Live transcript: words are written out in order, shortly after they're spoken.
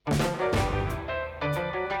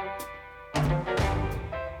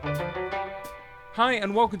Hi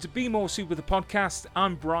and welcome to Be More Super, the podcast.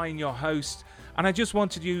 I'm Brian, your host, and I just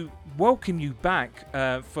wanted to welcome you back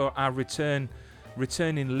for our returning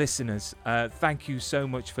listeners. Thank you so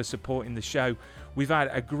much for supporting the show. We've had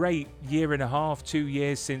a great year and a half, 2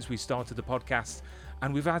 years since we started the podcast,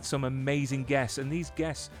 and we've had some amazing guests, and these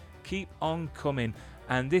guests keep on coming,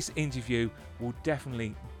 and this interview will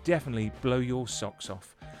definitely blow your socks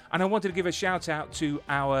off. And I wanted to give a shout out to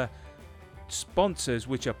our sponsors,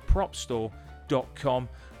 which are PropStore.com.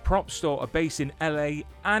 PropStore are based in LA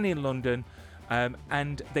and in London,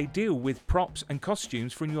 and they deal with props and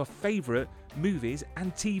costumes from your favorite movies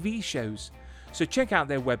and TV shows. So check out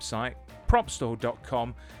their website,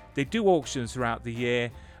 PropStore.com. They do auctions throughout the year,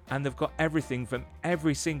 and they've got everything from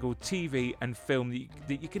every single TV and film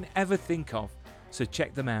that you can ever think of. So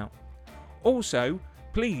check them out. Also,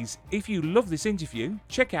 please, if you love this interview,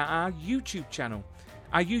 check out our YouTube channel.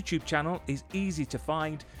 Our YouTube channel is easy to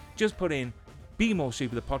find. Just put in Be More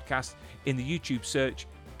Super, the podcast in the YouTube search.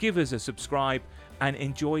 Give us a subscribe and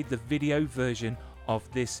enjoy the video version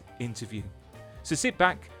of this interview. So sit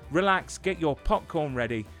back, relax, get your popcorn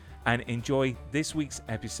ready, and enjoy this week's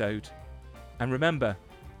episode. And remember,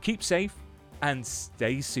 keep safe and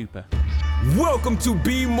stay super. Welcome to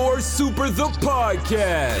Be More Super, the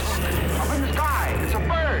podcast. Up in the sky, it's a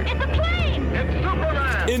bird. It's a plane! It's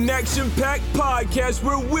Superman. An action-packed podcast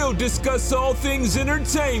where we'll discuss all things You're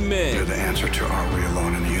entertainment, the answer to Are We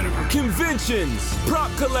Alone in the Universe? conventions,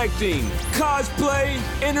 prop collecting, cosplay,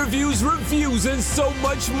 interviews, reviews, and so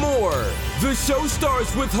much more. The show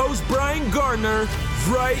starts with host Brian Gardner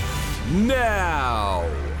right now.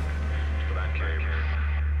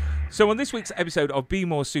 So on this week's episode of Be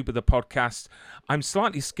More Super, the podcast, I'm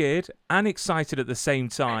slightly scared and excited at the same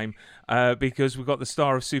time because we've got the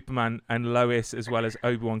star of Superman and Lois, as well as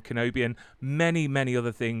Obi-Wan Kenobi and many, many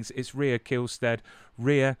other things. It's Rhea Kilstead.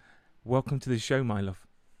 Rhea, welcome to the show, my love.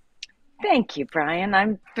 Thank you, Brian.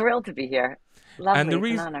 I'm thrilled to be here. Lovely, And the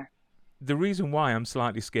it's an honor. The reason why I'm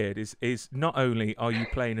slightly scared is not only are you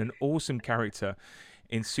playing an awesome character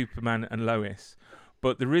in Superman and Lois,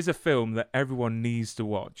 but there is a film that everyone needs to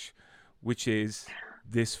watch, which is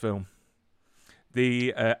this film,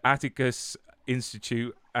 the Atticus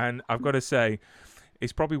Institute. And I've got to say,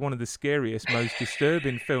 it's probably one of the scariest, most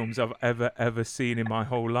disturbing films I've ever seen in my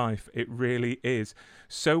whole life. It really is.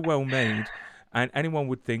 So well made. And anyone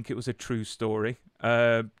would think it was a true story,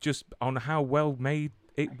 just on how well made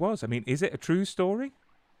it was. I mean, is it a true story?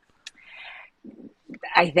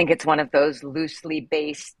 I think it's one of those loosely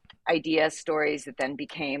based idea stories that then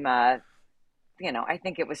became, I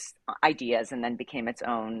think it was ideas and then became its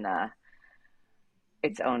own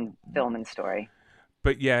film and story.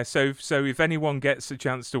 But yeah, so if anyone gets a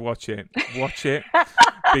chance to watch it,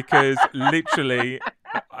 because literally,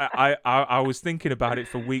 I was thinking about it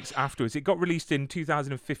for weeks afterwards. It got released in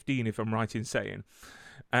 2015, if I'm right in saying,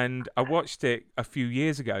 and I watched it a few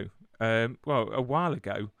years ago, a while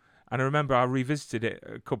ago, and I remember I revisited it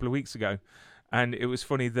a couple of weeks ago. And it was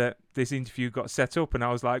funny that this interview got set up and I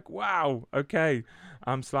was like, wow, okay,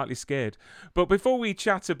 I'm slightly scared. But before we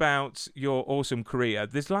chat about your awesome career,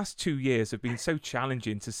 these last 2 years have been so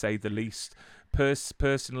challenging, to say the least,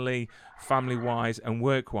 personally, family-wise and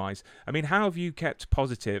work-wise. I mean, how have you kept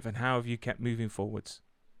positive and how have you kept moving forwards?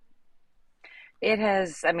 It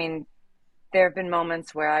has, there have been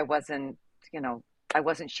moments where I wasn't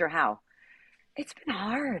sure how. It's been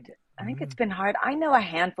hard. I think it's been hard. I know a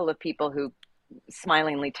handful of people who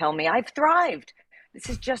smilingly tell me I've thrived. This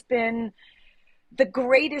has just been the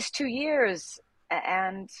greatest 2 years,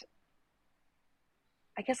 and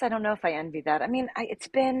I guess I don't know if I envy that. It's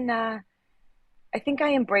been I think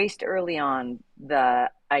I embraced early on the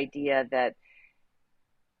idea that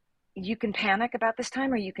you can panic about this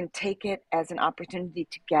time or you can take it as an opportunity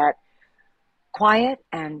to get quiet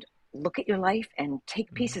and look at your life and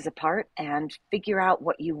take pieces apart and figure out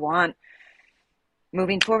what you want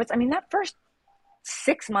moving forwards. That first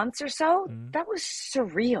 6 months or so, that was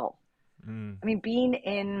surreal. Being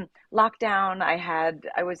in lockdown,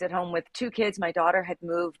 I was at home with 2 kids. My daughter had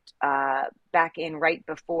moved back in right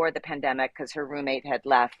before the pandemic because her roommate had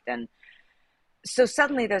left. And so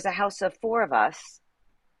suddenly there's a house of 4 of us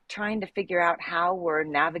trying to figure out how we're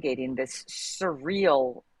navigating this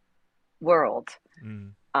surreal world.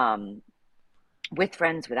 With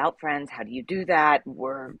friends, without friends. How do you do that?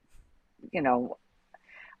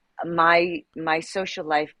 My social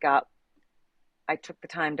life I took the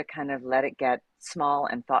time to kind of let it get small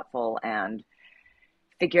and thoughtful and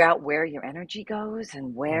figure out where your energy goes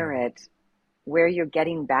and where you're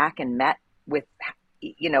getting back and met with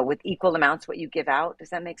with equal amounts what you give out. Does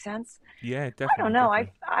that make sense? Yeah, I don't definitely, know.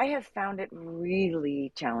 definitely. I have found it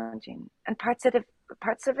really challenging, and parts of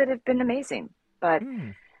it have been amazing, but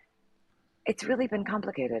Mm. it's really been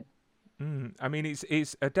complicated. I mean,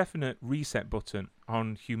 it's a definite reset button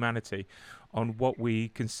on humanity, on what we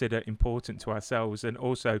consider important to ourselves, and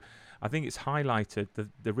also, I think it's highlighted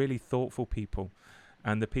the really thoughtful people,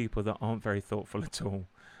 and the people that aren't very thoughtful at all.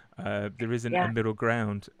 There isn't a Yeah, middle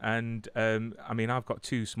ground, and I mean, I've got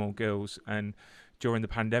two small girls, and during the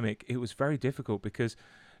pandemic, it was very difficult because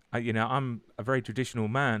I'm a very traditional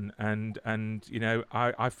man, and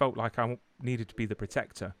I felt like I needed to be the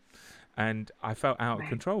protector, and I felt out of right.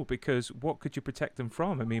 control because what could you protect them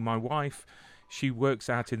from? I mean, my wife, she works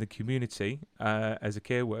out in the community as a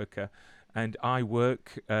care worker, and I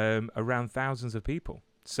work around thousands of people.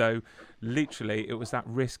 So literally, it was that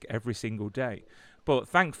risk every single day. But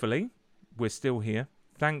thankfully, we're still here.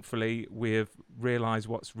 Thankfully, we've realised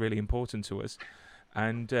what's really important to us.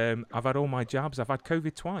 And I've had all my jabs. I've had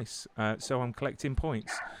COVID twice, so I'm collecting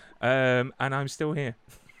points, and I'm still here.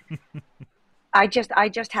 I just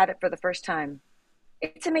had it for the first time.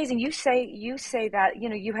 It's amazing. You say that,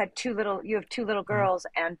 you have two little Mm, girls,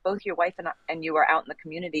 and both your wife and you are out in the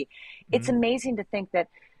community. It's mm, amazing to think that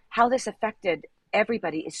how this affected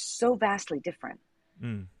everybody is so vastly different,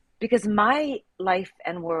 mm, because my life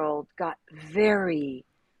and world got very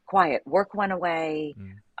quiet. Work went away.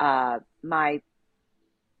 mm. My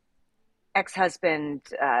ex-husband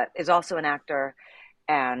is also an actor,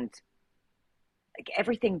 and like,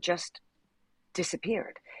 everything just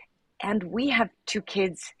disappeared. And we have two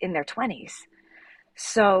kids in their 20s.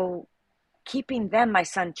 So keeping them, my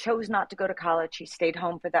son chose not to go to college. He stayed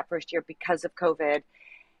home for that first year because of COVID.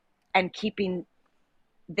 And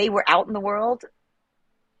they were out in the world.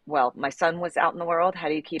 Well, my son was out in the world. How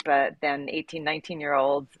do you keep a then 18,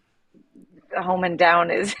 19-year-old home and down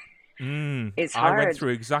is is I went hard. through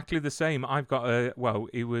exactly the same. I've got it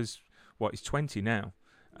was, he's 20 now.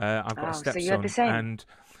 I've got a Oh, so you had the stepson, same.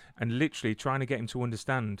 and literally trying to get him to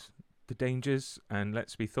understand the dangers and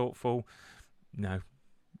let's be thoughtful. No,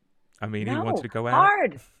 I mean, he wanted No, to go out.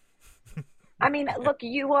 hard. I mean, look,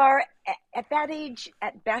 you are at that age,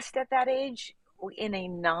 at best at that age, in a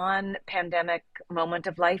non-pandemic moment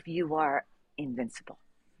of life, you are invincible,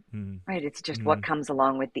 Mm, right? It's just what mm. comes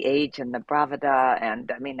along with the age and the bravada.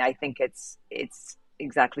 And I mean, I think it's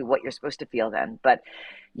exactly what you're supposed to feel then. But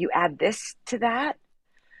you add this to that.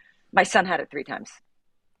 My son had it three times.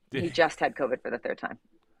 He just had COVID for the third time.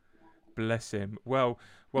 Bless him. Well,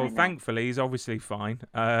 I know. thankfully he's obviously fine.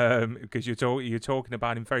 Because you're talking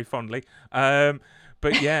about him very fondly.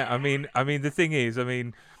 But yeah, I mean, the thing is, I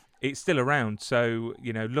mean, it's still around. So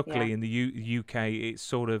Yeah. luckily in the UK, it's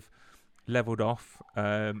sort of leveled off.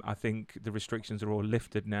 I think the restrictions are all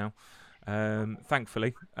lifted now.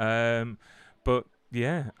 Thankfully. But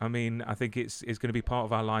yeah, I mean, I think it's going to be part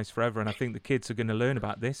of our lives forever, and I think the kids are going to learn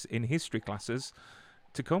about this in history classes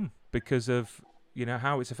to come because of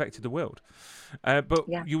how it's affected the world. But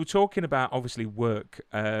Yeah. you were talking about obviously work,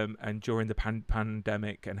 and during the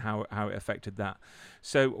pandemic and how it affected that.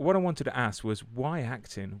 So what I wanted to ask was why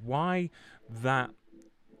acting? Why that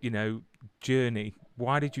you know journey?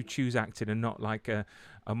 Why did you choose acting and not like a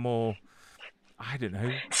more, I don't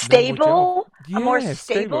know, normal job? Stable, a more Yeah,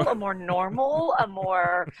 stable. stable, a more normal, a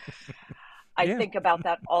more, I Yeah. think about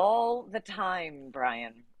that all the time,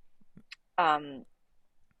 Brian. Um,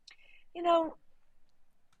 you know,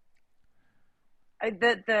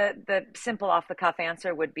 the simple off the cuff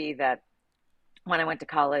answer would be that when I went to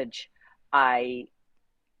college, I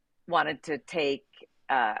wanted to take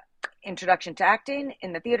uh, introduction to acting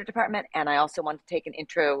in the theater department, and I also wanted to take an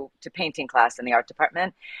intro to painting class in the art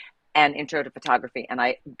department and intro to photography. And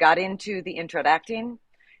I got into the intro to acting,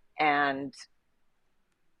 and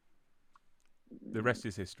The rest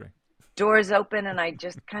is history. doors open, and I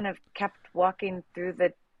just kind of kept walking through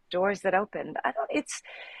the doors that opened. I don't. It's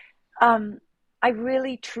um, I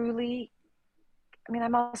really truly. I mean,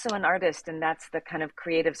 I'm also an artist, and that's the kind of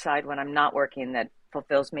creative side when I'm not working that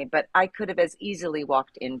fulfills me. But I could have as easily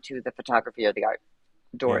walked into the photography or the art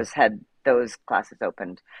Yeah. doors had those classes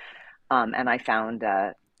opened. And I found,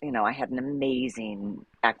 I had an amazing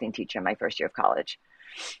acting teacher in my first year of college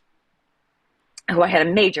who I had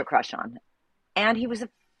a major crush on. And he was a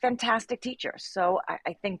fantastic teacher. So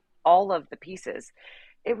I think all of the pieces,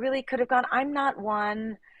 it really could have gone. I'm not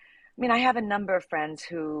one, I mean, I have a number of friends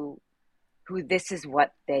who this is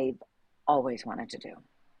what they've always wanted to do.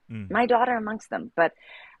 Mm. My daughter amongst them. But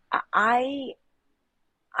I,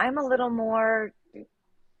 I'm a little more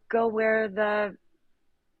go where the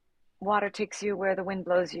water takes you, where the wind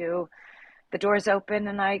blows you. The doors open,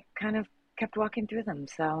 and I kind of kept walking through them.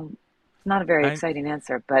 So not a very And exciting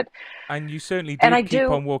answer, but and you certainly and I did keep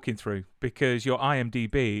do. on walking through, because your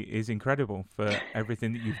IMDb is incredible for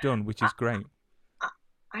everything that you've done, which is great.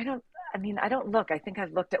 I don't. I mean, I don't look. I think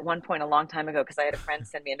I've looked at one point a long time ago because I had a friend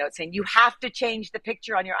send me a note saying you have to change the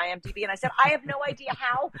picture on your IMDb, and I said I have no idea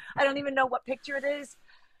how. I don't even know what picture it is.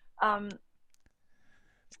 Um,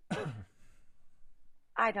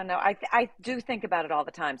 I don't know. I do think about it all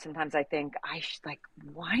the time. Sometimes I think like,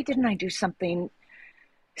 why didn't I do something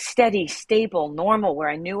steady, stable, normal, where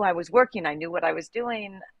I knew I was working, I knew what I was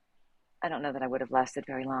doing. I don't know that I would have lasted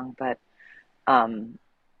very long, but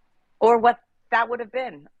or what that would have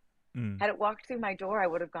been. Had it walked through my door, I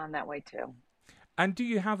would have gone that way too. And do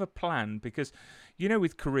you have a plan? Because,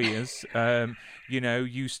 with careers,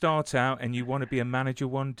 you start out and you want to be a manager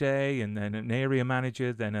one day, and then an area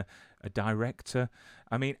manager, then a director.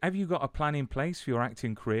 I mean, have you got a plan in place for your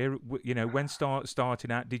acting career? When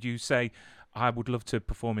starting out, did you say, I would love to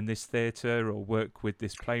perform in this theatre or work with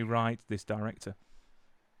this playwright, this director?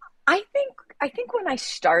 I think when I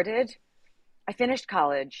started, I finished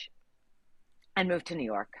college and moved to New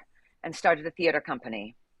York and started a theater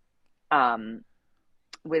company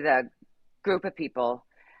with a group of people.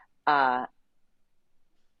 And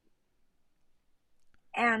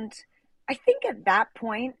I think at that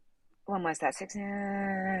point, when was that?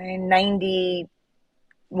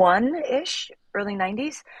 91-ish, early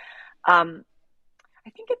 90s. I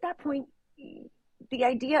think at that point, the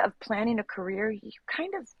idea of planning a career, you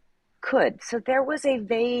kind of could. So there was a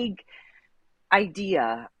vague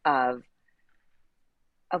idea of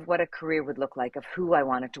what a career would look like, of who I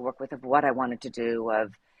wanted to work with, of what I wanted to do,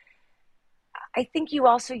 I think you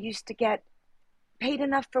also used to get paid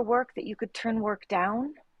enough for work that you could turn work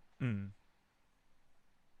down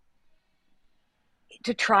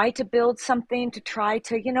to try to build something, to try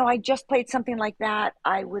to, I just played something like that.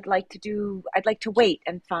 I'd like to wait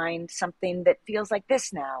and find something that feels like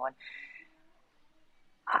this now. And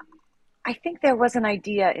I think there was an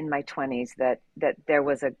idea in my 20s that there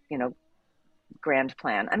was a, grand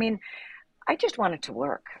plan. I mean, I just wanted to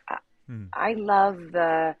work. I love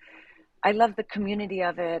the community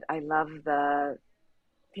of it. I love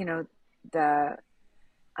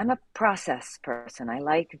I'm a process person. I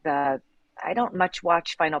don't much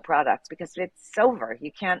watch final products because it's over.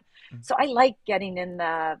 You can't. So I like getting in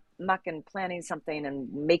the muck and planning something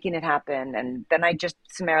and making it happen. And then I just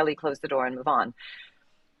summarily close the door and move on.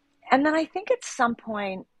 And then I think at some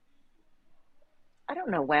point, I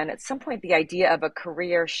don't know when, at some point the idea of a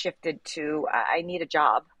career shifted to I need a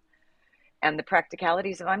job, and the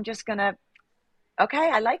practicalities of I'm just going to, okay,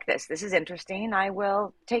 I like this. This is interesting. I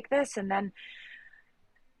will take this. And then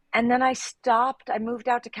I stopped. I moved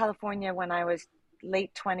out to California when I was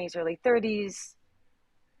late 20s, early 30s.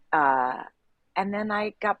 And then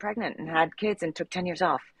I got pregnant and had kids and took 10 years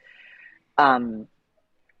off to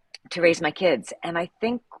raise my kids. And I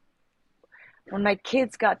think when my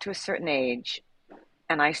kids got to a certain age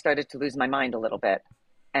and I started to lose my mind a little bit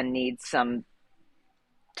and need to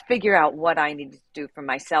figure out what I needed to do for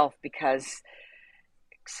myself, because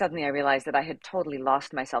suddenly I realized that I had totally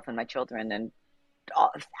lost myself in my children, and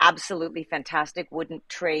absolutely fantastic. Wouldn't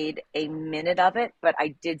trade a minute of it, but I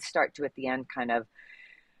did start to, at the end, kind of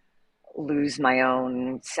lose my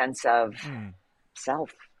own sense of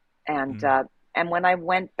self. And when I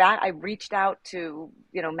went back, I reached out to,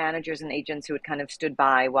 managers and agents who had kind of stood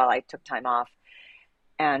by while I took time off.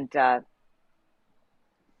 And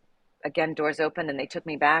again, doors opened and they took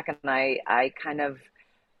me back, and I kind of,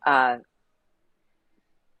 I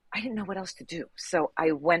didn't know what else to do. So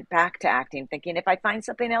I went back to acting thinking if I find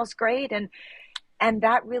something else, great. And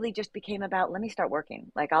that really just became about, let me start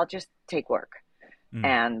working. Like, I'll just take work.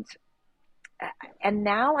 And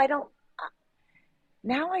now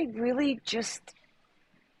now I really just,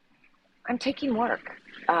 I'm taking work.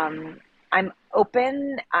 I'm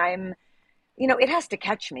open. it has to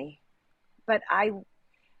catch me, but I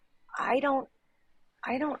don't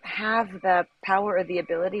have the power or the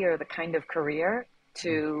ability or the kind of career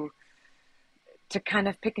to kind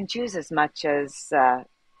of pick and choose as much as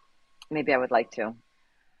maybe I would like to.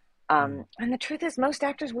 And the truth is, most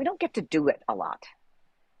actors, we don't get to do it a lot.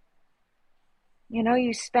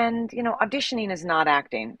 You spend, auditioning is not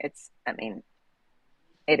acting. It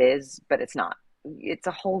is, but it's not. It's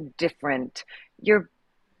a whole different, you're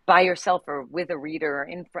by yourself or with a reader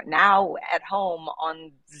in front, now at home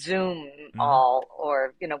on Zoom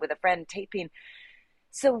or, with a friend taping.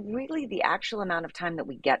 So really the actual amount of time that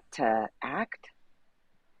we get to act,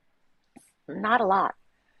 not a lot.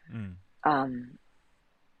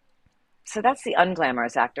 So that's the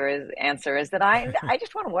unglamorous answer is that I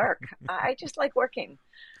just want to work. I just like working.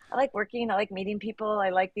 I like working. I like meeting people. I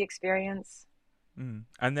like the experience.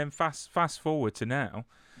 And then fast forward to now,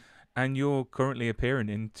 and you're currently appearing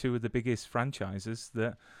in two of the biggest franchises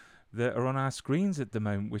that are on our screens at the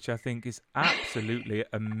moment, which I think is absolutely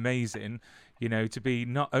amazing. You know, to be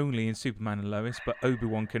not only in Superman and Lois, but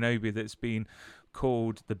Obi-Wan Kenobi, that's been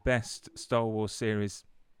called the best Star Wars series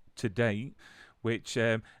to date. Which,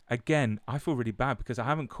 again, I feel really bad because I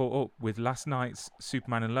haven't caught up with last night's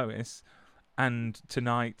Superman and Lois and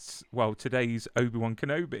today's Obi-Wan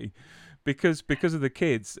Kenobi. Because of the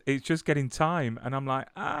kids, it's just getting time. And I'm like,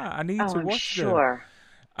 I need to watch them.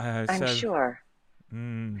 I'm sure.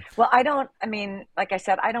 Mm. Well, like I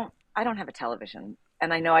said, I don't have a television,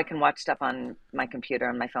 and I know I can watch stuff on my computer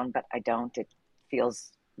and my phone, but I don't. It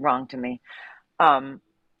feels wrong to me.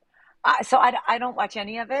 So I don't watch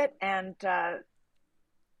any of it, and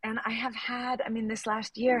I have had. I mean, this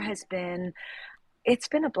last year it's been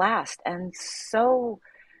a blast, and so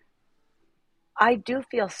I do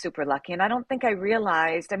feel super lucky, and I don't think I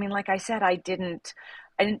realized. I mean, like I said, I didn't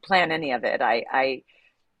plan any of it. I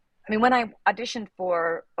mean, when I auditioned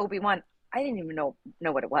for Obi-Wan, I didn't even know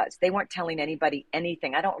what it was. They weren't telling anybody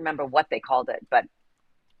anything. I don't remember what they called it, but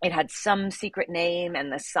it had some secret name,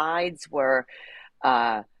 and the sides were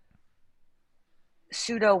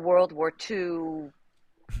pseudo World War II,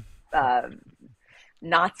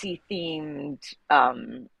 Nazi themed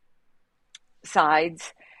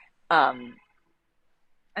sides, and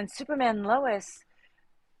Superman and Lois.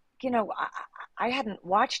 You know, I hadn't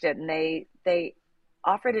watched it, and they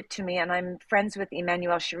offered it to me, and I'm friends with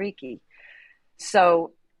Emmanuelle Chriqui.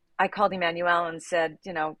 So I called Emmanuelle and said,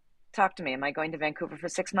 you know, talk to me. Am I going to Vancouver for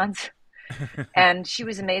 6 months? And she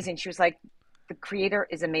was amazing. She was like, the creator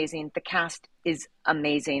is amazing. The cast is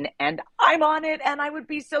amazing. And I'm on it, and I would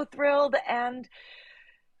be so thrilled. And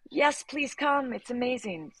yes, please come. It's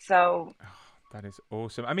amazing. So that is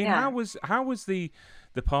awesome. I mean, yeah. how was the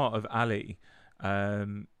part of Ali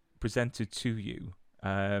presented to you?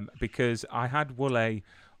 Because I had Wole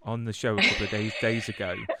on the show a couple of days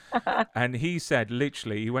ago, and he said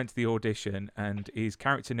literally he went to the audition and his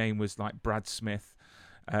character name was like Brad Smith,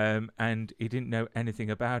 and he didn't know anything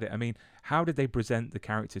about it. I mean, how did they present the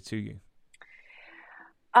character to you?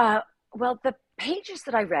 Well, the pages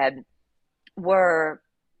that I read were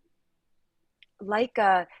like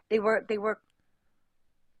they were.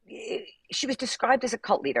 She was described as a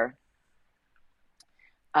cult leader.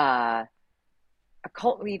 A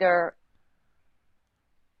cult leader.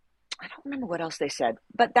 I don't remember what else they said,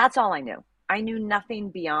 but that's all I knew. I knew nothing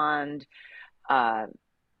beyond, you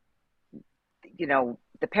know,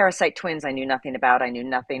 the Parasite Twins. I knew nothing about. I knew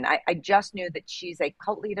nothing. I just knew that she's a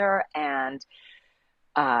cult leader, and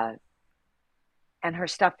her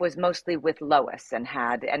stuff was mostly with Lois, and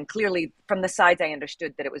clearly from the sides I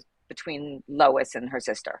understood that it was between Lois and her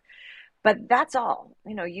sister. But that's all.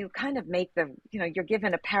 You know, you kind of make you're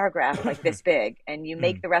given a paragraph like this big, and you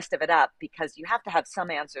make the rest of it up because you have to have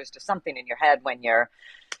some answers to something in your head when you're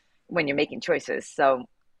making choices. So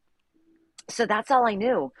that's all I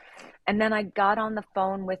knew. And then I got on the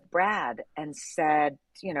phone with Brad and said,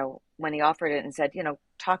 you know, when he offered it, and said, you know,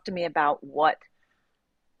 talk to me about what,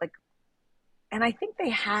 like, and I think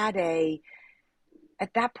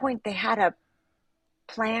at that point they had a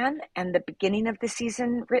plan and the beginning of the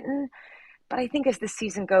season written, but I think as the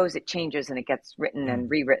season goes it changes and it gets written and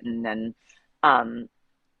rewritten, and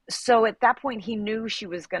so at that point he knew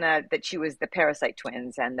that she was the Parasite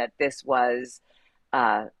Twins, and that this was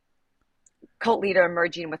cult leader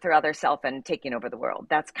merging with her other self and taking over the world.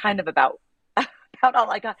 That's kind of about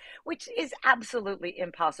all I got, which is absolutely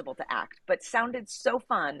impossible to act, but sounded so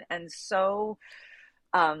fun, and so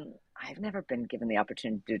I've never been given the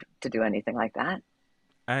opportunity to do anything like that.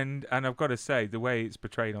 And I've got to say, the way it's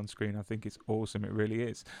portrayed on screen, I think it's awesome. It really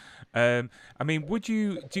is. I mean,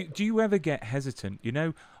 do you ever get hesitant? You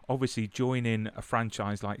know, obviously joining a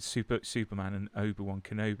franchise like Superman and Obi-Wan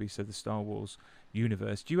Kenobi, so the Star Wars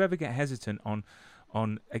universe. Do you ever get hesitant on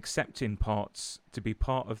accepting parts to be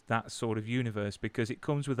part of that sort of universe, because it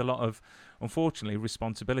comes with a lot of, unfortunately,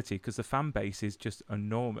 responsibility, because the fan base is just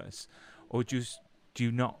enormous? Or do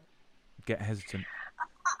you not get hesitant?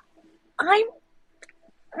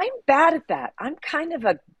 I'm bad at that. I'm kind of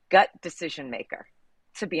a gut decision maker,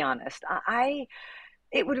 to be honest.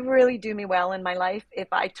 It would really do me well in my life if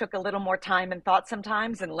I took a little more time and thought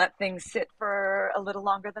sometimes, and let things sit for a little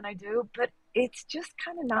longer than I do, but it's just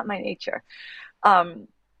kind of not my nature. No,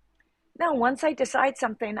 once I decide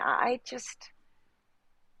something,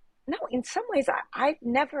 in some ways I've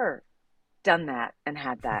never done that and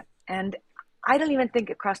had that. And I don't even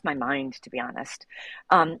think it crossed my mind, to be honest.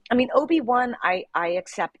 I mean, Obi-Wan, I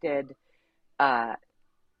accepted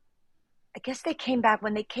I guess they came back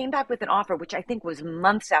when they came back with an offer, which I think was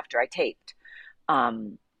months after I taped.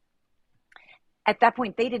 Um, at that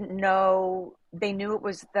point, they didn't know. They knew it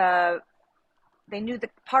was they knew the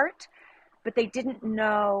part, but they didn't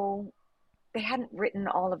know. They hadn't written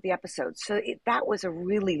all of the episodes, so that was a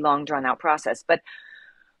really long, drawn out process. But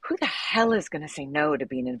who the hell is going to say no to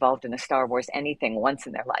being involved in a Star Wars anything once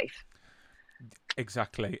in their life?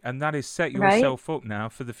 Exactly. And that is set Right? yourself up now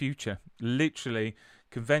for the future. Literally,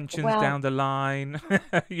 conventions Well, down the line.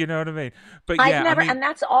 You know what I mean? But I've yeah, I never, mean, and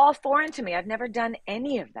that's all foreign to me. I've never done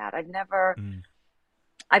any of that. mm,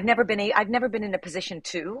 I've never been in a position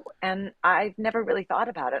to, and I've never really thought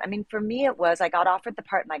about it. I mean, for me, it was I got offered the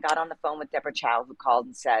part, and I got on the phone with Deborah Chow, who called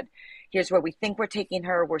and said, "Here's where we think we're taking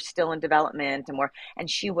her. We're still in development, and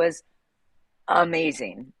she was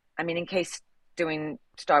amazing. I mean, in case doing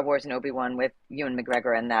Star Wars and Obi-Wan with Ewan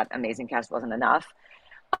McGregor and that amazing cast wasn't enough,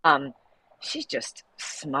 um, she's just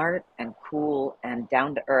smart and cool and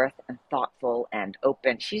down to earth and thoughtful and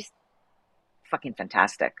open. She's fucking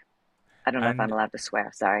fantastic. I don't know if I'm and allowed to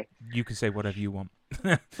swear. Sorry. you can say whatever you want.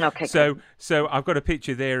 Okay, So, good. so I've got a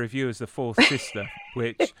picture there of you as the fourth sister,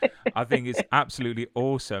 which I think is absolutely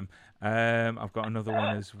awesome. I've got another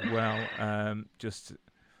one as well, just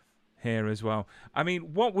here as well. I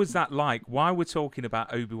mean, what was that like? While we're talking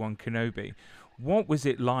about Obi-Wan Kenobi, what was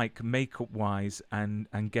it like makeup-wise and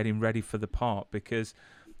getting ready for the part? Because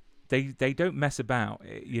they don't mess about.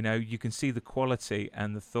 You know, you can see the quality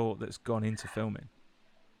and the thought that's gone into filming.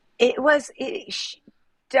 It was,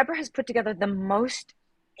 Deborah has put together the most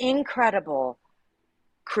incredible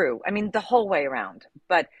crew. I mean, the whole way around.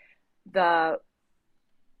 But the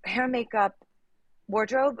hair, makeup,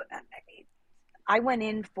 wardrobe, I went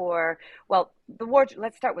in for, well, the wardrobe,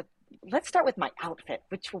 let's start with my outfit,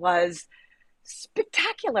 which was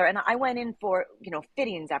spectacular. And I went in for,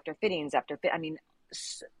 fittings after fittings after fit. I mean,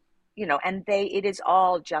 and it is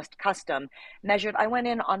all just custom measured. I went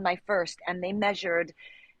in on my first and they measured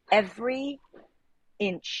every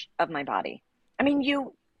inch of my body. I mean,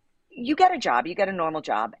 you get a job, you get a normal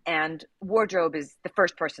job, and wardrobe is the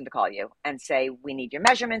first person to call you and say, we need your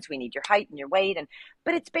measurements, we need your height and your weight,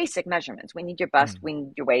 but it's basic measurements. We need your bust, Mm. we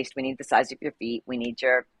need your waist, we need the size of your feet, we need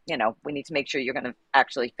we need to make sure you're going to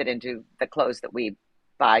actually fit into the clothes that we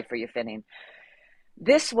buy for your fitting.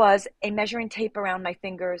 This was a measuring tape around my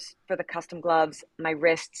fingers for the custom gloves, my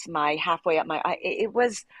wrists, my halfway up it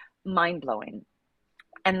was mind-blowing.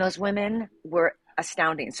 And those women were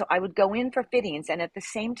astounding. So I would go in for fittings, and at the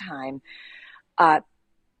same time,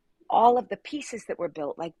 all of the pieces that were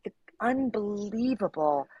built, like the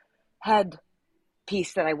unbelievable head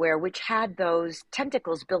piece that I wear, which had those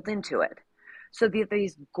tentacles built into it. So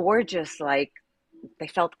these gorgeous, they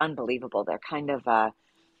felt unbelievable. They're kind of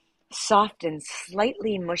soft and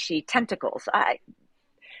slightly mushy tentacles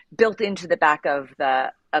built into the back of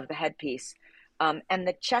the headpiece. And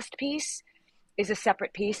the chest piece is a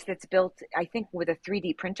separate piece that's built, I think, with a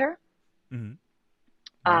 3D printer. Mm.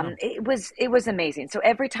 Wow. It was amazing. So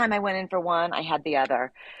every time I went in for one, I had the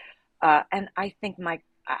other. And I think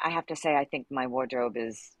I have to say, I think my wardrobe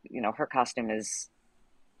is, her costume is,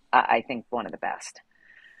 I think, one of the best.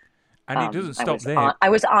 And it doesn't stop there. I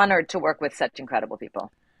was honored to work with such incredible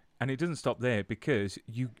people. And it doesn't stop there because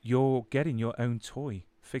you're getting your own toy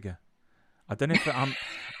figure. I don't know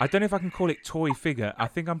if I can call it toy figure. I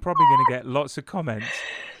think I'm probably going to get lots of comments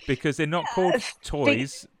because they're not called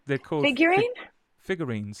toys. They're called figurine?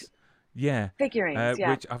 Figurines. Yeah. Figurines, yeah.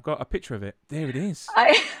 Which I've got a picture of it. There it is.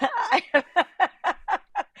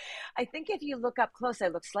 I think if you look up close, I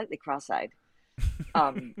look slightly cross-eyed.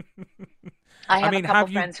 I have a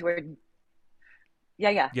couple friends who are...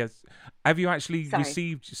 Yeah. Yes. Have you actually Sorry.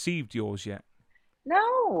 received yours yet?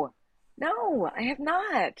 No, I have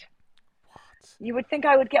not. What? You would think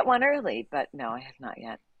I would get one early, but no, I have not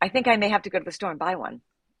yet. I think I may have to go to the store and buy one.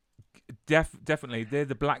 Definitely. They're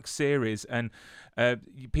the Black Series, and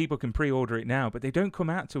people can pre-order it now, but they don't come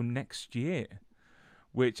out till next year.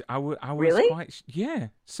 Which I was Really? quite... Yeah.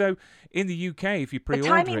 So in the UK, if you The pre-order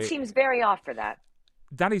timing it... seems very off for that.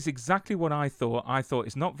 That is exactly what I thought. I thought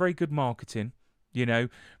it's not very good marketing.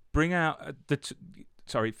 Bring out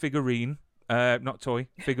figurine, not toy,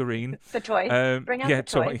 figurine. The toy. Bring out yeah, the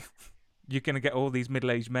toy. You're going to get all these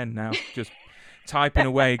middle-aged men now just typing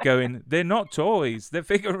away going, they're not toys, they're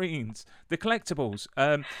figurines, they're collectibles.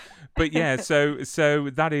 But yeah, so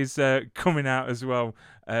that is coming out as well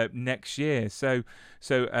next year. So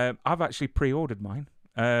I've actually pre-ordered mine.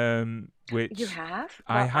 Which You have?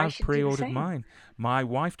 I Well, have should do the pre-ordered same. mine. My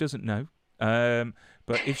wife doesn't know.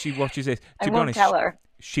 But if she watches it, I to be won't honest, tell her.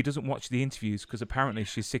 she doesn't watch the interviews because apparently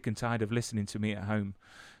she's sick and tired of listening to me at home.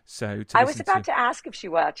 So to I was listen about to, to ask if she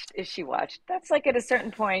watched. That's like at a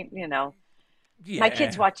certain point, my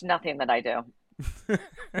kids yeah, watch nothing that I do.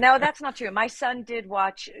 No, that's not true. My son did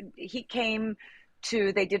watch. He came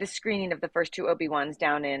to. They did a screening of the first two Obi-Wans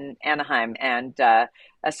down in Anaheim, and a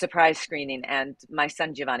surprise screening. And my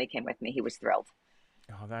son Giovanni came with me. He was thrilled.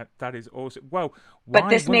 oh, that is awesome. Well, But why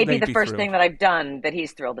this may wouldn't be they the be first thing thrilled? that I've done that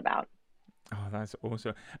he's thrilled about. Oh, that's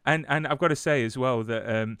awesome. And I've got to say as well that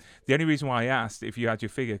the only reason why I asked if you had your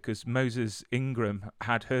figure, because Moses Ingram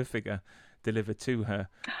had her figure delivered to her,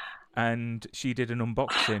 and she did an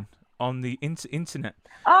unboxing on the internet,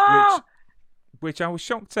 which Oh, which I was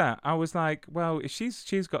shocked at. I was like, well, if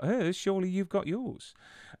she's got hers, surely you've got yours.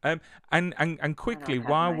 And I don't quickly, have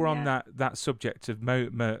while mine we're on yet. that subject of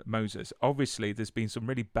Moses, obviously there's been some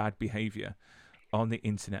really bad behaviour on the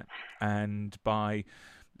internet and by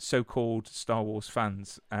so-called Star Wars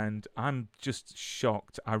fans, and I'm just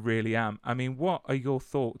shocked. I really am. I mean, what are your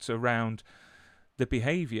thoughts around the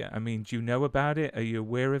behaviour? I mean, do you know about it? Are you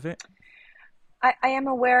aware of it? I am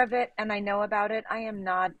aware of it and I know about it. I am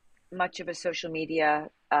not much of a social media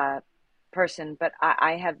person, but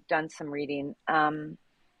I have done some reading. Uh,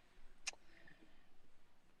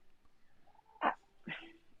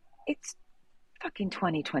 it's fucking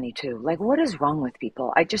 2022. Like, what is wrong with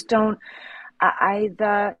people? I just don't.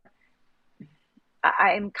 I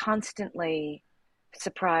am constantly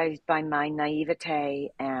surprised by my naivete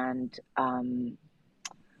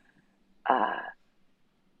uh,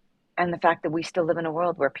 and the fact that we still live in a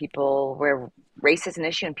world where race is an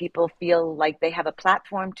issue and people feel like they have a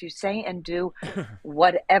platform to say and do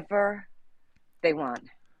whatever they want.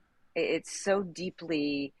 It's so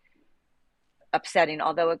deeply upsetting,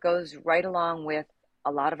 although it goes right along with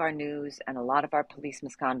a lot of our news and a lot of our police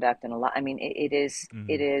misconduct and a lot. I mean, it Mm,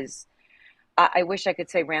 is. I wish I could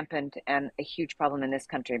say rampant and a huge problem in this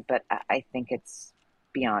country, but I think it's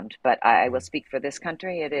beyond. But I will mm. speak for this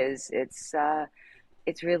country. It is.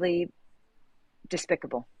 It's really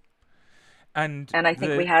despicable. And And I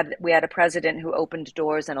think the we had a president who opened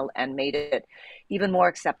doors and made it even more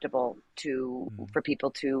acceptable mm, for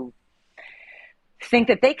people to think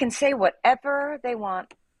that they can say whatever they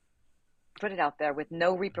want, put it out there with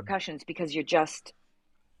no mm, repercussions because you're just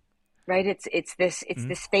right. It's mm,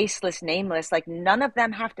 this faceless, nameless. Like none of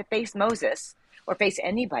them have to face Moses or face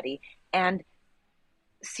anybody and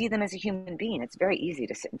see them as a human being. It's very easy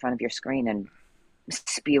to sit in front of your screen and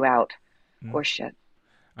spew out mm. horseshit.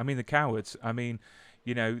 I mean, the cowards. I mean,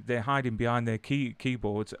 they're hiding behind their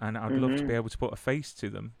keyboards, and I'd love to be Hmm. able to put a face to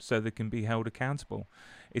them so they can be held accountable.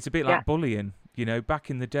 It's a bit Yeah. like bullying. Back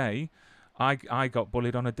in the day, I got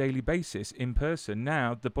bullied on a daily basis in person.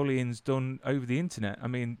 Now the bullying's done over the internet. I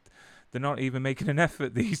mean, they're not even making an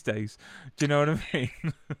effort these days. Do you know what I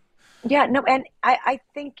mean? Yeah, no, and I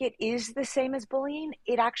think it is the same as bullying.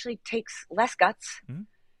 It actually takes less guts Mm,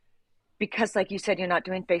 because, like you said, you're not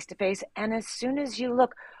doing face to face. And as soon as you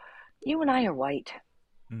look, you and I are white.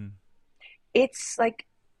 mm, It's like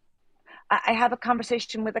I have a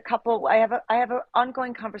conversation with a couple. I have an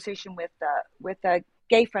ongoing conversation with a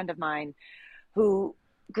gay friend of mine who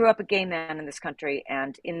grew up a gay man in this country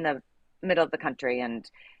and in the middle of the country, and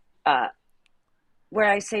uh, where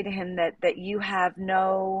I say to him that you have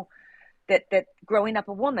no that growing up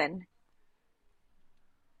a woman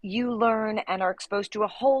you learn and are exposed to a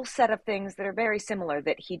whole set of things that are very similar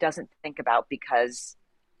that he doesn't think about because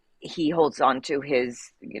he holds on to his,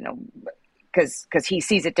 because he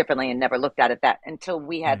sees it differently and never looked at it that until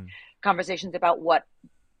we had mm, conversations about what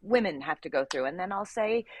women have to go through. And then I'll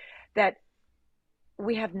say that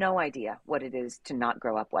we have no idea what it is to not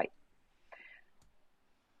grow up white.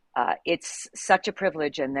 It's such a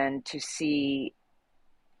privilege. And then to see,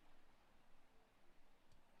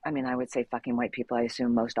 I mean, I would say fucking white people, I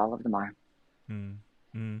assume most all of them are. mm,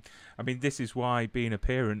 mm. I mean, this is why being a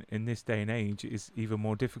parent in this day and age is even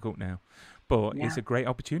more difficult now. But it's Yeah. a great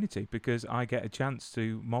opportunity because I get a chance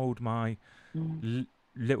to mold my Mm.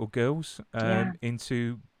 little girls Yeah.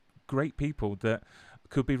 into great people that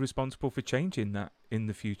could be responsible for changing that in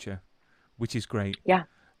the future, which is great. Yeah.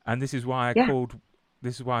 And this is why I Yeah. called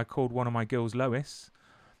one of my girls Lois,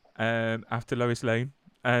 after Lois Lane,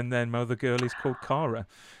 and then my other girl is called Cara.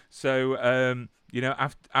 So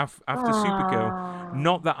after Supergirl,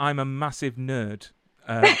 not Oh. that I'm a massive nerd,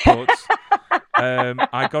 but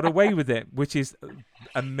I got away with it, which is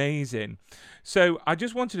amazing. So I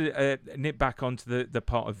just wanted to nip back onto the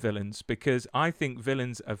part of villains because I think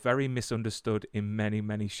villains are very misunderstood in many,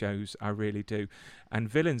 many shows. I really do. And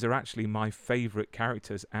villains are actually my favourite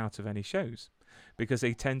characters out of any shows because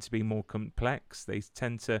they tend to be more complex. They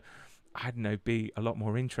tend to, I don't know, be a lot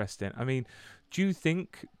more interesting. I mean, do you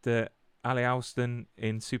think that Ali Alston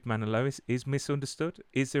in Superman and Lois is misunderstood?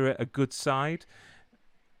 Is there a good side?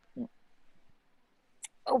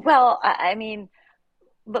 Well, I mean,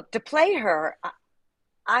 look, to play her,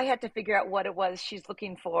 I had to figure out what it was she's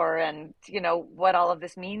looking for and, what all of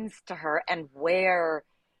this means to her and where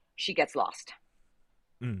she gets lost.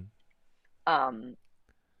 Mm. Um,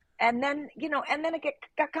 and then it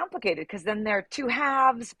got complicated because then there are two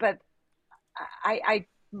halves, but I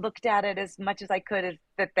looked at it as much as I could as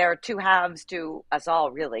that there are two halves to us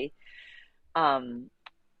all, really.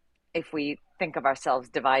 If we think of ourselves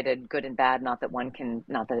divided, good and bad, not that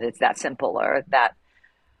it's that simple or that,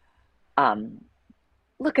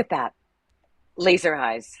 look at that. Laser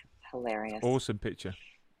eyes. Hilarious. Awesome picture.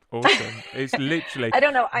 Awesome. It's literally, I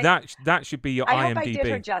don't know. that should be your I IMDb. hope I did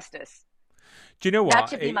her justice. Do you know what? That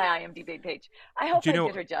should be my IMDb page. I hope I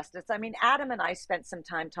did her justice. I mean, Adam and I spent some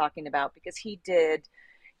time talking about because he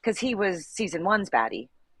was season 1's baddie.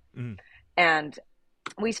 Mm. And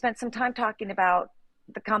we spent some time talking about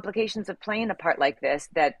the complications of playing a part like this,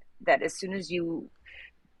 that as soon as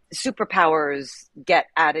superpowers get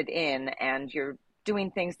added in and you're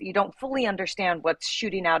doing things that you don't fully understand what's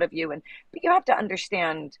shooting out of you, but you have to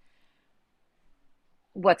understand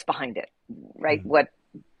what's behind it, right? Mm. What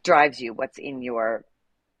drives you, what's in your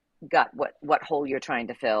gut, what hole you're trying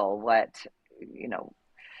to fill, where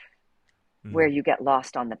you get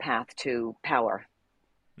lost on the path to power.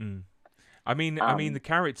 Mm. I mean, the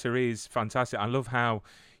character is fantastic. I love how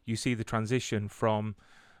you see the transition from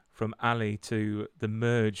Ali to the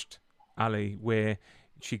merged Ali, where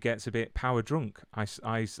she gets a bit power drunk. I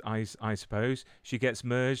suppose she gets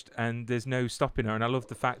merged, and there's no stopping her. And I love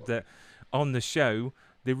the fact that on the show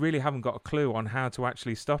they really haven't got a clue on how to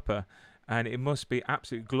actually stop her. And it must be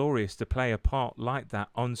absolutely glorious to play a part like that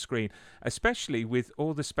on screen, especially with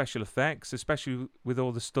all the special effects, especially with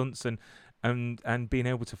all the stunts and being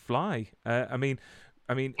able to fly. I mean,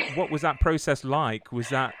 what was that process like? Was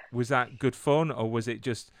that good fun, or was it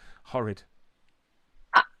just horrid?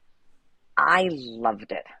 I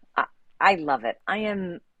loved it. I love it. I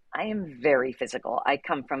am very physical. I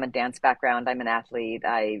come from a dance background. I'm an athlete.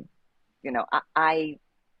 I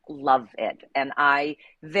love it. And I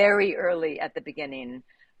very early at the beginning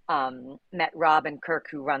met Rob and Kirk,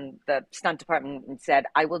 who run the stunt department, and said,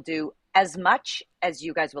 I will do as much as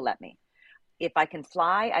you guys will let me. If I can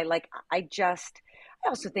fly, I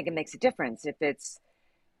also think it makes a difference if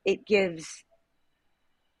it gives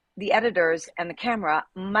the editors and the camera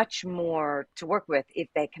much more to work with if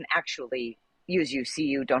they can actually use you, see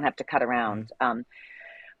you, don't have to cut around.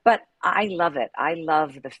 But I love it. I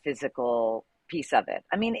love the physical piece of it.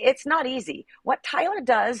 I mean, it's not easy. What Tyler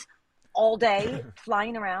does all day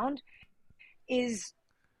flying around is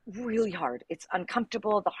really hard. It's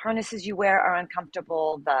uncomfortable. The harnesses you wear are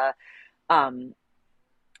uncomfortable.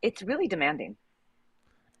 It's really demanding.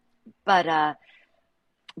 But I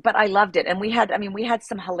loved it. And we had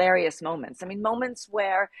some hilarious moments. I mean, moments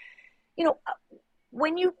where,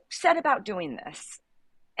 when you set about doing this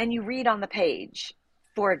and you read on the page,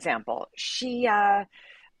 for example,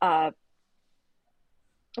 I'll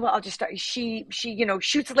just start. She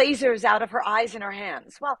shoots lasers out of her eyes and her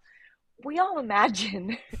hands. Well, we all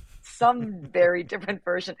imagine some very different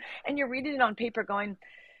version. And you're reading it on paper going,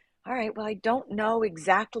 all right, well, I don't know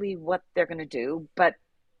exactly what they're going to do, but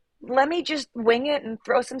let me just wing it and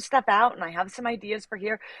throw some stuff out. And I have some ideas for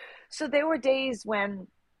here. So there were days when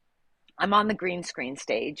I'm on the green screen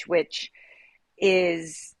stage, which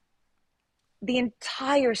is the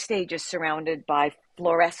entire stage is surrounded by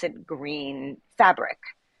fluorescent green fabric.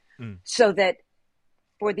 So that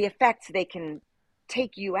for the effects, they can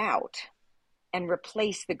take you out and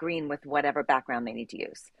replace the green with whatever background they need to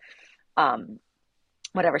use,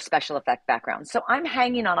 whatever special effect background. So I'm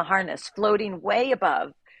hanging on a harness floating way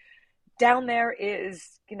above. Down there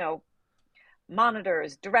is,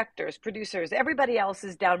 monitors, directors, producers, everybody else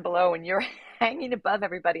is down below, and you're hanging above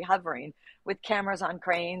everybody, hovering with cameras on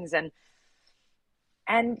cranes. And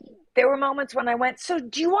there were moments when I went, so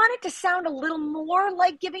do you want it to sound a little more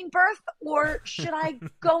like giving birth, or should I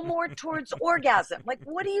go more towards orgasm? Like,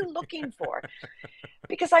 what are you looking for?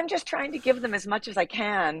 Because I'm just trying to give them as much as I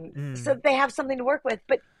can so they have something to work with.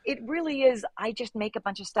 But it really is, I just make a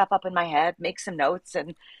bunch of stuff up in my head, make some notes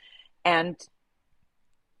and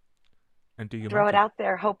do you throw it out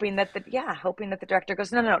there, hoping that the director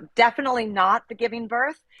goes, no, definitely not the giving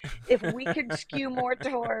birth. If we could skew more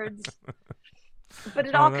towards... But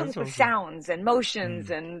it all comes with sounds and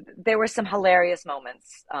motions, and there were some hilarious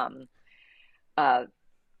moments. Who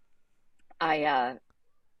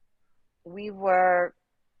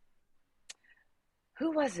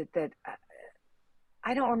was it that,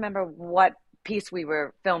 I don't remember what piece we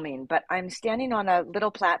were filming, but I'm standing on a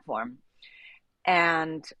little platform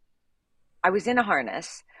and I was in a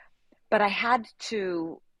harness, but I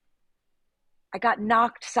got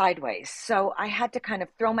knocked sideways. So I had to kind of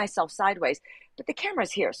throw myself sideways, but the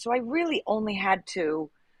camera's here. So I really only had to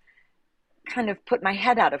kind of put my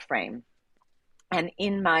head out of frame. And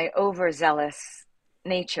in my overzealous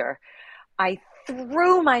nature, I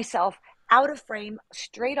threw myself out of frame,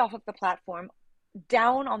 straight off of the platform,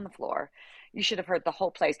 down on the floor. You should have heard the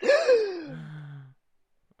whole place.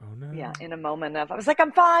 Oh no. Yeah, in a moment of, I was like,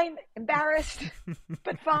 I'm fine, embarrassed,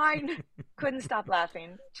 but fine. Couldn't stop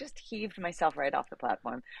laughing. Just heaved myself right off the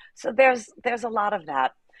platform. So there's a lot of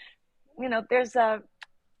that. You know,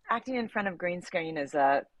 acting in front of green screen is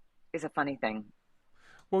a funny thing.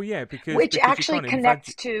 Well, yeah, because Which because you actually can't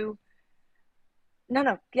connects to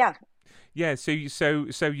yeah. Yeah, so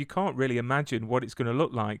you can't really imagine what it's going to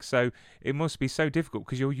look like. So it must be so difficult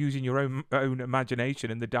because you're using your own imagination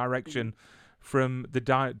and the direction from the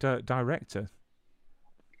director.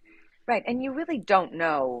 Right, and you really don't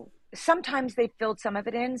know. Sometimes they filled some of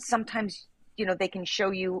it in. Sometimes, you know, they can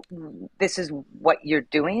show you this is what you're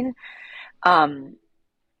doing. And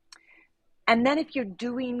then if you're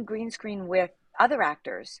doing green screen with other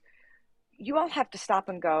actors, you all have to stop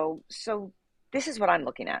and go, so this is what I'm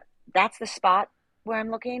looking at. That's the spot where I'm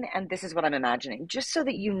looking, and this is what I'm imagining, just so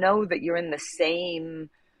that you know that you're in the same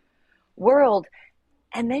world.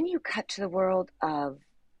 And then you cut to the world of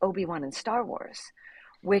Obi-Wan and Star Wars,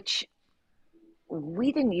 which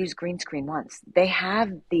we didn't use green screen once. They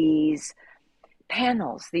have these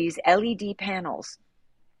panels, these LED panels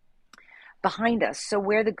behind us. So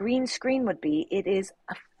where the green screen would be, it is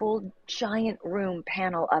a full giant room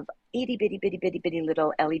panel of itty bitty bitty bitty bitty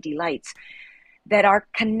little LED lights that are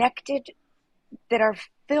connected, that are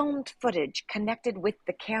filmed footage connected with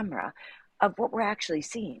the camera of what we're actually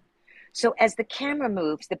seeing. So as the camera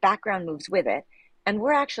moves, the background moves with it, and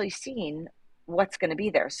we're actually seeing what's going to be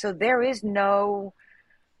there. So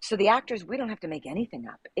so the actors, we don't have to make anything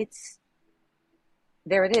up.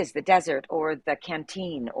 There it is, the desert or the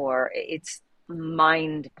canteen, or it's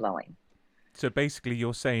mind blowing. So basically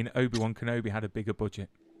you're saying Obi-Wan Kenobi had a bigger budget.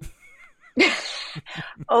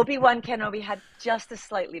 Obi-Wan Kenobi had just a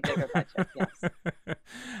slightly bigger budget, yes.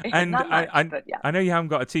 And Not much, but yeah. I know you haven't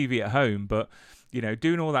got a TV at home, but you know,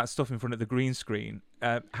 doing all that stuff in front of the green screen,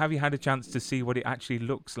 have you had a chance to see what it actually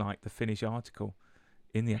looks like, the finished article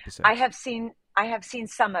in the episode? I have seen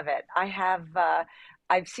some of it.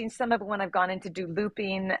 I've seen some of it when I've gone in to do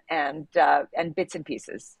looping and bits and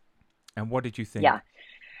pieces. And what did you think? Yeah,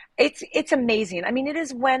 it's amazing. I mean, it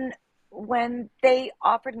is when they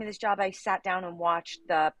offered me this job, I sat down and watched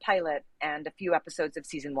the pilot and a few episodes of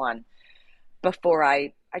season 1 before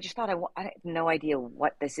I just thought I had no idea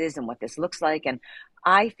what this is and what this looks like. And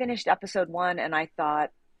I finished episode 1 and I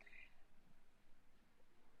thought,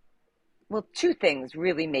 well, two things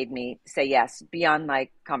really made me say yes beyond my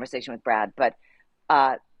conversation with Brad. But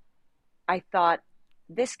I thought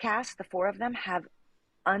this cast, the 4 of them, have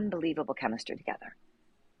unbelievable chemistry together.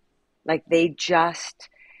 Like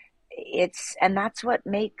and that's what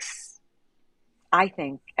makes, I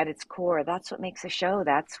think at its core, that's what makes a show.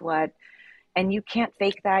 And you can't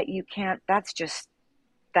fake that. That's just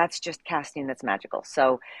casting that's magical.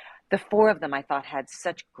 So the 4 of them I thought had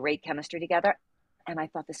such great chemistry together. And I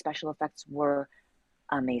thought the special effects were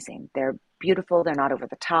amazing. They're beautiful. They're not over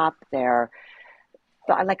the top.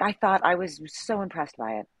 I thought I was so impressed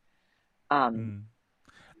by it. And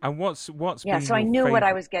what's yeah, been so I knew what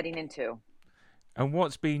I was getting into. And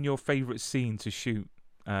what's been your favorite scene to shoot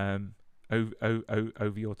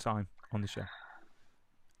over your time on the show?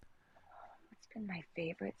 What's been my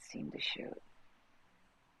favorite scene to shoot?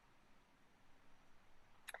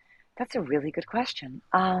 That's a really good question.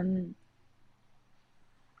 I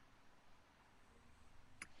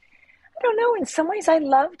don't know. In some ways, I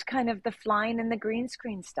loved kind of the flying and the green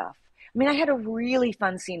screen stuff. I mean, I had a really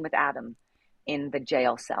fun scene with Adam in the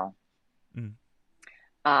jail cell.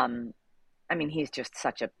 I mean, he's just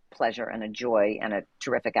such a pleasure and a joy and a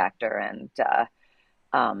terrific actor. And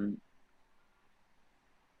I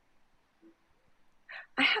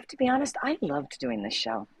have to be honest, I loved doing this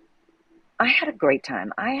show. I had a great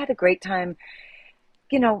time.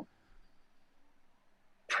 You know,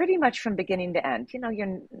 pretty much from beginning to end. You know,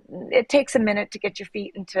 it takes a minute to get your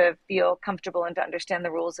feet and to feel comfortable and to understand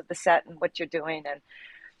the rules of the set and what you're doing.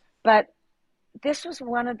 But this was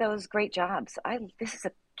one of those great jobs. This is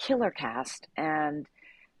a killer cast, and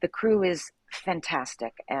the crew is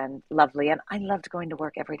fantastic and lovely, and I loved going to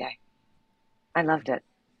work every day. I loved it.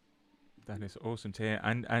 That is awesome to hear.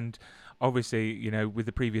 And obviously, you know, with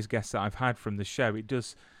the previous guests that I've had from the show, it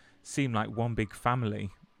does seem like one big family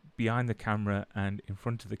behind the camera and in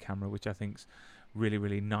front of the camera, which I think's really,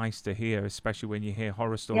 really nice to hear, especially when you hear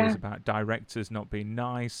horror stories about directors not being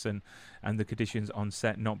nice and the conditions on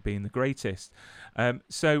set not being the greatest.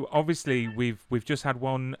 So obviously we've just had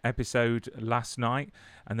one episode last night,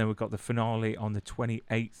 and then we've got the finale on the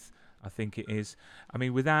 28th, I think it is. I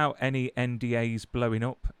mean, without any NDAs blowing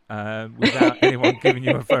up, without anyone giving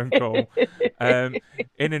you a phone call,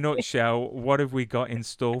 in a nutshell, what have we got in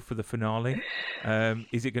store for the finale?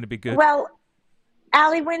 Is it going to be good? Well,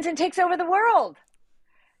 Allie wins and takes over the world.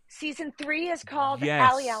 Season 3 is called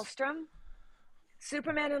Allie Alstrom.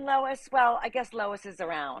 Superman and Lois. Well, I guess Lois is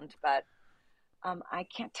around, but I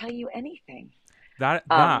can't tell you anything. That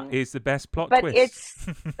is the best plot but twist.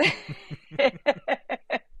 It's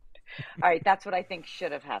all right. That's what I think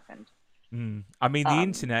should have happened. I mean, the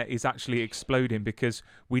internet is actually exploding because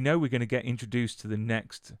we know we're going to get introduced to the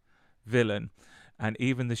next villain, and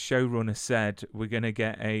even the showrunner said we're going to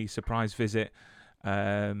get a surprise visit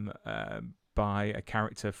by a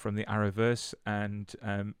character from the Arrowverse, and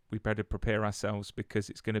we better prepare ourselves because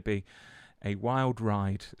it's going to be a wild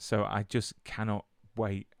ride. So I just cannot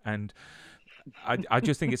wait, and I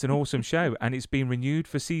just think it's an awesome show, and it's been renewed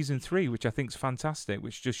for season 3, which I think is fantastic,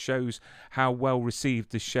 which just shows how well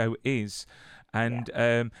received the show is. And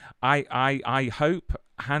I hope,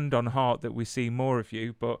 hand on heart, that we see more of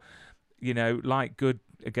you, but you know, like good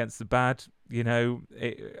against the bad, you know,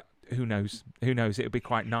 who knows? It'll be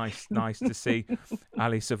quite nice to see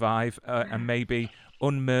Ali survive and maybe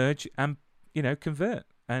unmerge and, you know, convert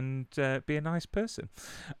and be a nice person.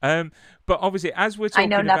 But obviously, as we're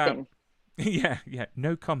talking I know nothing. Yeah,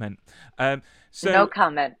 no comment. So no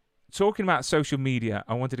comment. Talking about social media,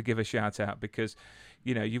 I wanted to give a shout out because,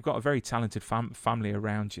 you know, you've got a very talented family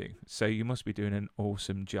around you, so you must be doing an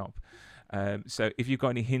awesome job. So if you've got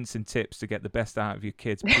any hints and tips to get the best out of your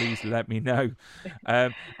kids, please let me know.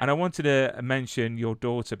 And I wanted to mention your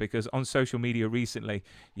daughter because on social media recently,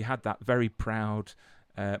 you had that very proud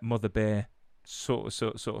mother bear sort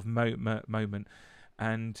of moment.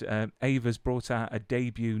 And Ava's brought out a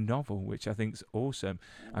debut novel, which I think is awesome.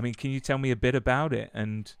 I mean, can you tell me a bit about it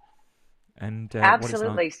and Absolutely.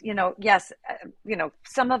 what it's like? You know, yes. You know,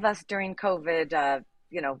 some of us during COVID,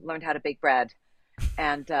 you know, learned how to bake bread.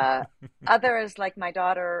 And others, like my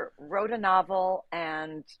daughter, wrote a novel,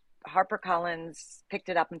 and HarperCollins picked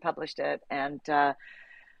it up and published it. And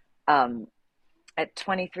at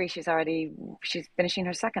 23, she's finishing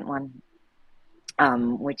her second one,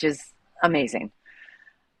 which is amazing.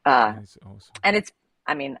 That's awesome. And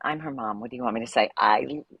I mean, I'm her mom. What do you want me to say?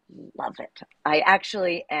 I love it. I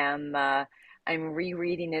actually am. I'm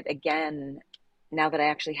rereading it again now that I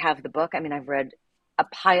actually have the book. I mean, I've read a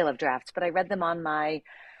pile of drafts, but I read them on my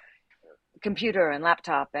computer and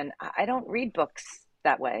laptop, and I don't read books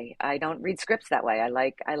that way. I don't read scripts that way. I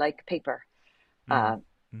like paper.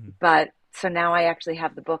 But so now I actually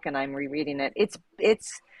have the book and I'm rereading it.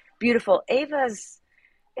 It's beautiful. Ava's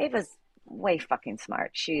way fucking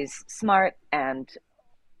smart. She's smart and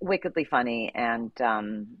wickedly funny, and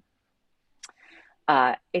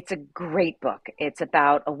it's a great book. It's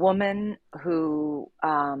about a woman who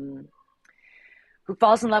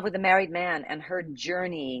falls in love with a married man, and her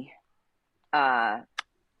journey of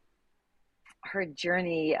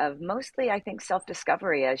mostly, I think,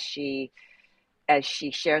 self-discovery as she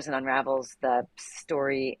shares and unravels the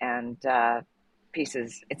story and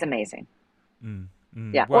pieces. It's amazing.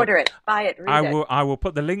 Yeah, well, order it, buy it, read it. I will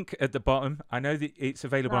put the link at the bottom. I know that it's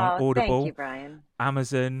available on Audible, thank you, Brian.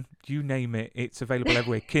 Amazon, you name it. It's available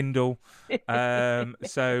everywhere. Kindle. But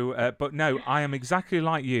no, I am exactly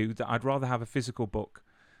like you, that I'd rather have a physical book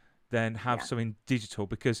than have something digital,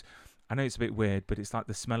 because I know it's a bit weird, but it's like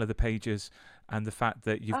the smell of the pages and the fact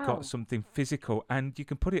that you've got something physical and you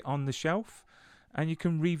can put it on the shelf and you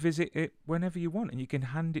can revisit it whenever you want, and you can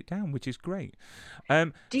hand it down, which is great.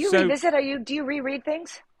 Do you revisit? Do you reread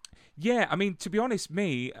things? Yeah, I mean, to be honest,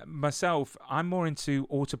 myself, I'm more into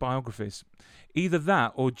autobiographies, either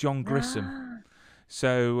that or John Grisham.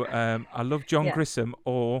 So I love John Grisham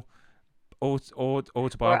or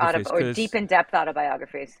autobiographies, or deep in depth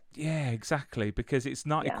autobiographies. Yeah, exactly, because it's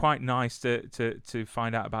not quite nice to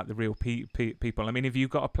find out about the real people. I mean, have you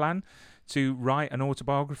got a plan to write an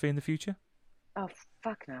autobiography in the future? Oh,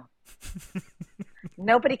 fuck no.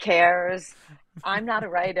 Nobody cares. I'm not a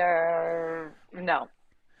writer. No.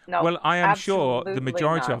 Well, I am sure the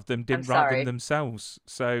majority of them didn't write them themselves,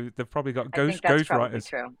 so they've probably got ghost writers.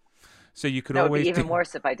 True. So you could always. It'd be even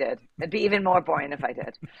worse if I did. It'd be even more boring if I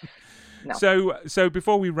did. No. So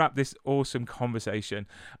before we wrap this awesome conversation,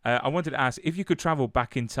 I wanted to ask if you could travel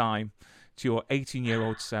back in time to your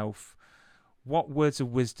 18-year-old self. what words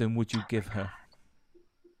of wisdom would you give her?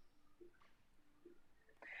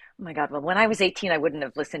 Oh my God. Well, when I was 18, I wouldn't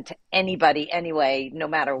have listened to anybody anyway, no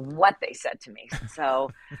matter what they said to me.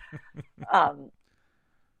 So, um,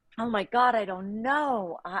 oh my God, I don't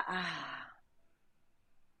know.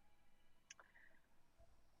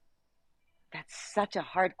 That's such a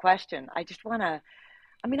hard question. I just want to,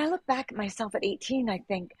 I mean, I look back at myself at 18, I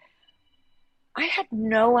think I had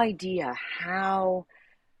no idea how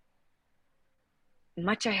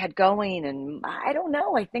much I had going. And I don't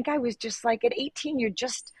know. I think I was just like at 18, you're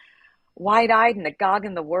just wide-eyed and agog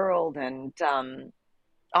in the world. And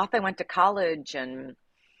off I went to college, and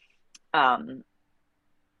I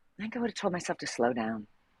think I would have told myself to slow down.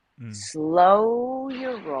 Slow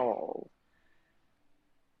your roll.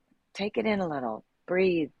 Take it in a little.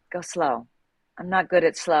 Breathe. Go slow. I'm not good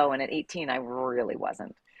at slow, and at 18, I really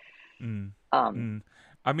wasn't. I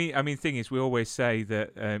mean, thing is, we always say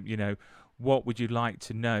that what would you like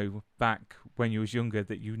to know back when you was younger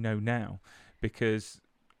that you know now, because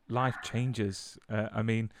life changes. I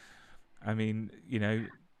mean,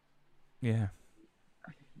 yeah.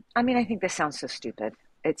 I mean, I think this sounds so stupid.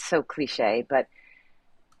 It's so cliche, but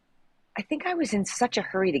I think I was in such a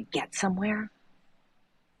hurry to get somewhere.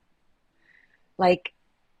 Like,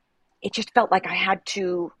 it just felt like I had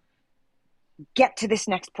to get to this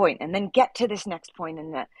next point and then get to this next point,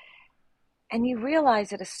 and you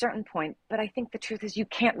realize at a certain point, but I think the truth is you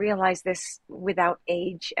can't realize this without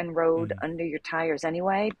age and road under your tires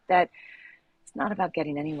anyway, that it's not about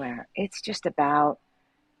getting anywhere. It's about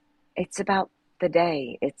the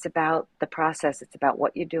day. It's about the process. It's about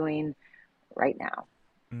what you're doing right now.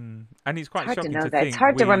 And it's quite hard shocking to know to that. think It's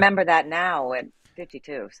hard to remember that now at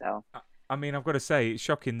 52. So, I mean, I've got to say, it's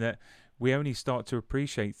shocking that we only start to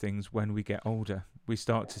appreciate things when we get older. We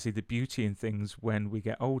start to see the beauty in things when we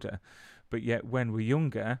get older. But yet when we're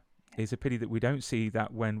younger, it's a pity that we don't see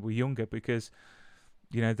that when we're younger, because,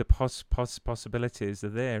 the possibilities are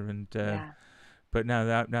there. And But no,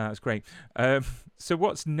 that's great. So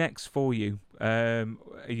what's next for you? Are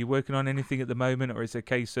you working on anything at the moment, or is it a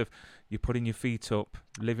case of you're putting your feet up,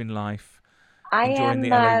 living life, enjoying the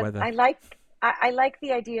LA weather? I like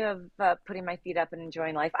the idea of putting my feet up and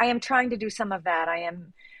enjoying life. I am trying to do some of that. I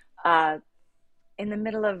am in the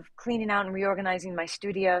middle of cleaning out and reorganizing my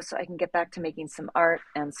studio so I can get back to making some art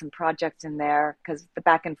and some projects in there, because the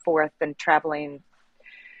back and forth and traveling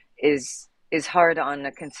is hard on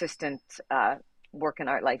a consistent work and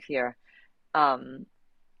art life here. And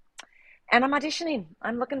I'm auditioning.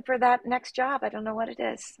 I'm looking for that next job. I don't know what it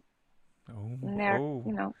is. But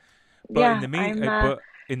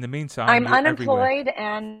in the meantime, I'm you're unemployed,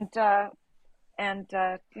 everywhere.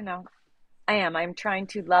 I'm trying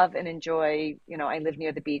to love and enjoy. I live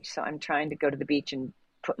near the beach, so I'm trying to go to the beach and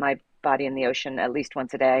put my body in the ocean at least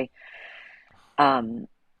once a day. That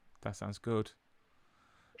sounds good.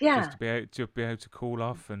 Yeah. Just to be able to cool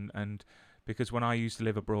off, and because when I used to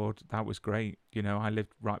live abroad, that was great. I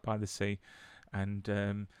lived right by the sea,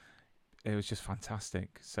 and it was just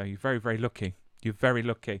fantastic. So you're very, very lucky. You're very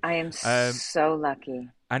lucky. I am so lucky.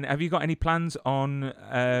 And have you got any plans on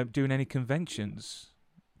doing any conventions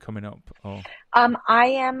coming up? Or I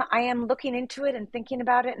am looking into it and thinking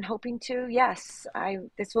about it and hoping to. Yes,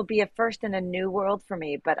 this will be a first in a new world for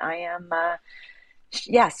me. But I am,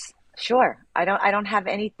 yes, sure. I don't have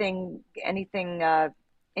anything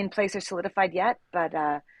in place or solidified yet, but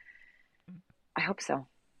I hope so.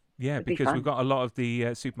 Yeah, because we've got a lot of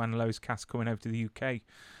the Superman and Lois cast coming over to the UK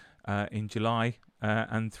in July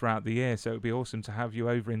and throughout the year. So it would be awesome to have you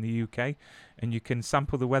over in the UK, and you can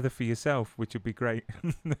sample the weather for yourself, which would be great.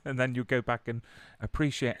 And then you'll go back and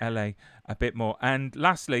appreciate LA a bit more. And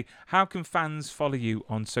lastly, how can fans follow you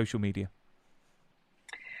on social media?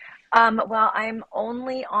 Well, I'm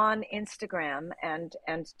only on Instagram, and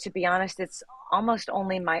to be honest, it's almost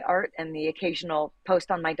only my art and the occasional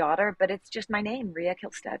post on my daughter, but it's just my name, Rhea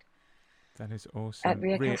Kilstead. That is awesome. At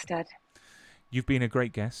Rhea Kilstead. You've been a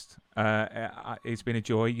great guest. It's been a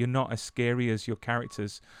joy. You're not as scary as your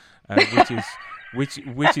characters,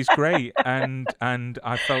 which is great. And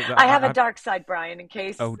I felt that I have a dark side, Brian. In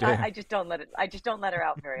case I just don't let her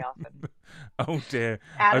out very often. Oh dear.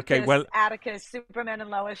 Atticus, Superman and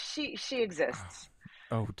Lois. She exists.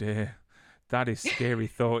 Oh dear. That is scary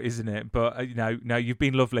thought, isn't it? But no, you've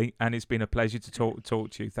been lovely, and it's been a pleasure to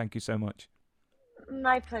talk to you. Thank you so much.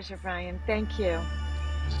 My pleasure, Brian. Thank you.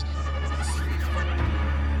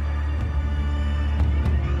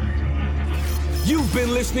 You've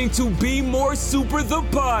been listening to Be More Super, the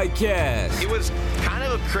podcast. It was kind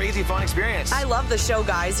of a crazy, fun experience. I love the show,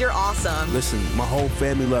 guys. You're awesome. Listen, my whole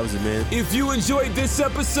family loves it, man. If you enjoyed this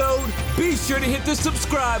episode, be sure to hit the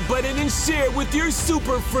subscribe button and share with your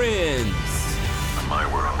super friends. In my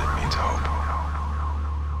world, it means hope.